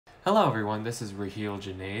Hello everyone, this is Raheel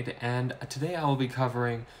Junaid, and today I will be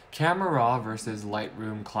covering Camera Raw versus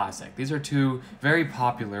Lightroom Classic. These are two very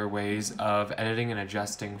popular ways of editing and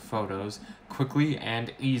adjusting photos quickly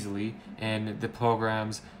and easily in the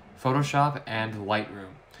programs Photoshop and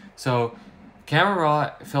Lightroom. So, Camera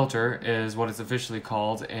Raw filter is what it's officially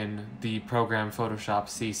called in the program Photoshop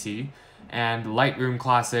CC, and Lightroom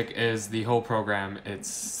Classic is the whole program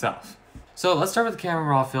itself. So let's start with the Camera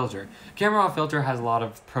Raw filter. Camera Raw filter has a lot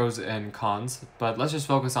of pros and cons, but let's just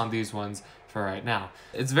focus on these ones for right now.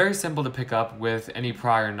 It's very simple to pick up with any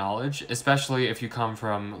prior knowledge, especially if you come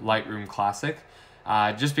from Lightroom Classic,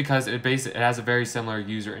 just because it has a very similar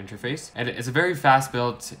user interface, and it's a very fast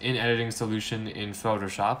built in editing solution in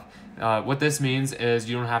Photoshop. What this means is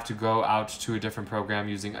you don't have to go out to a different program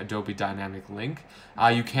using Adobe Dynamic Link.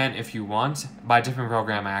 You can if you want. By a different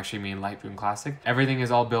program, I actually mean Lightroom Classic. Everything is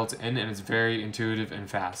all built in and it's very intuitive and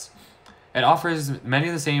fast. It offers many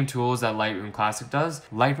of the same tools that Lightroom Classic does.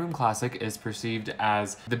 Lightroom Classic is perceived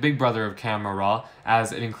as the big brother of Camera Raw,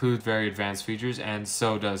 as it includes very advanced features, and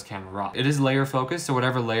so does Camera Raw. It is layer focused, so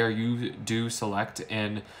whatever layer you do select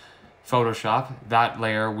in Photoshop, that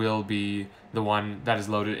layer will be the one that is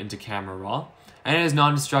loaded into Camera Raw. And it is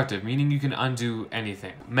non-destructive, meaning you can undo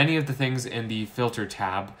anything. Many of the things in the filter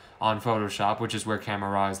tab on Photoshop, which is where Camera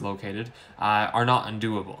Raw is located, are not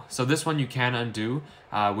undoable. So this one you can undo,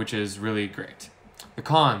 which is really great. The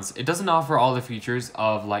cons: it doesn't offer all the features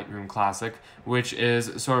of Lightroom Classic, which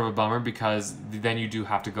is sort of a bummer because then you do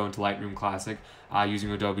have to go into Lightroom Classic using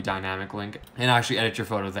Adobe Dynamic Link and actually edit your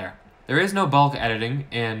photo there. There is no bulk editing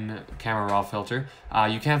in Camera Raw filter.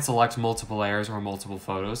 You can't select multiple layers or multiple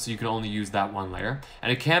photos, so you can only use that one layer.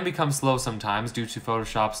 And it can become slow sometimes due to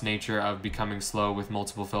Photoshop's nature of becoming slow with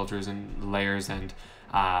multiple filters and layers and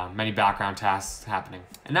many background tasks happening.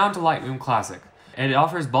 And now into Lightroom Classic. It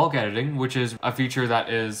offers bulk editing, which is a feature that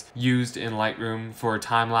is used in Lightroom for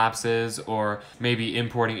time lapses or maybe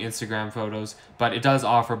importing Instagram photos, but it does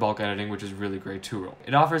offer bulk editing, which is a really great tool.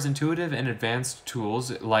 It offers intuitive and advanced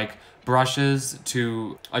tools like brushes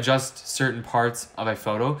to adjust certain parts of a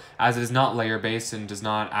photo, as it is not layer based and does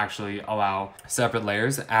not actually allow separate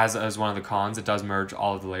layers. As one of the cons, it does merge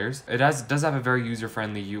all of the layers. It does have a very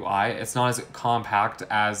user-friendly UI. It's not as compact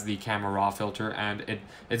as the Camera Raw filter, and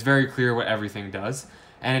it's very clear what everything does.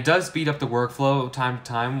 And it does speed up the workflow time to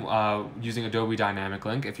time using Adobe Dynamic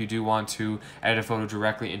Link. If you do want to edit a photo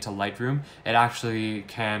directly into Lightroom, it actually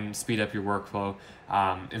can speed up your workflow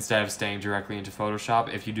instead of staying directly into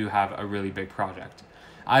Photoshop if you do have a really big project.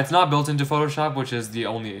 It's not built into Photoshop, which is the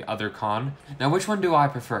only other con. Now, which one do I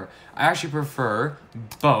prefer? I actually prefer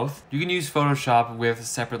both. You can use Photoshop with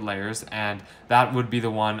separate layers, and that would be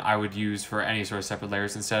the one I would use for any sort of separate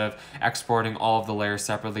layers instead of exporting all of the layers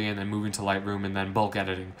separately and then moving to Lightroom and then bulk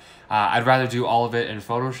editing. I'd rather do all of it in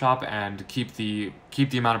Photoshop and keep the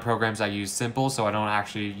amount of programs I use simple so I don't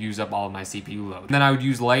actually use up all of my CPU load. And then I would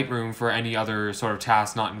use Lightroom for any other sort of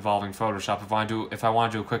task not involving Photoshop. If I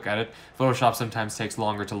want to do a quick edit, Photoshop sometimes takes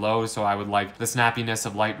longer to load, so I would like the snappiness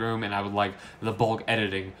of Lightroom and I would like the bulk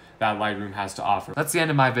editing that Lightroom has to offer. That's the end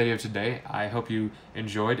of my video today. I hope you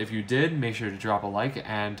enjoyed. If you did, make sure to drop a like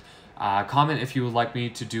and comment if you would like me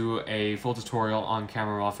to do a full tutorial on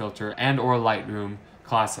Camera Raw filter and or Lightroom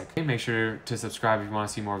Classic. Make sure to subscribe if you want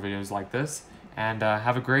to see more videos like this, and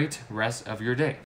have a great rest of your day.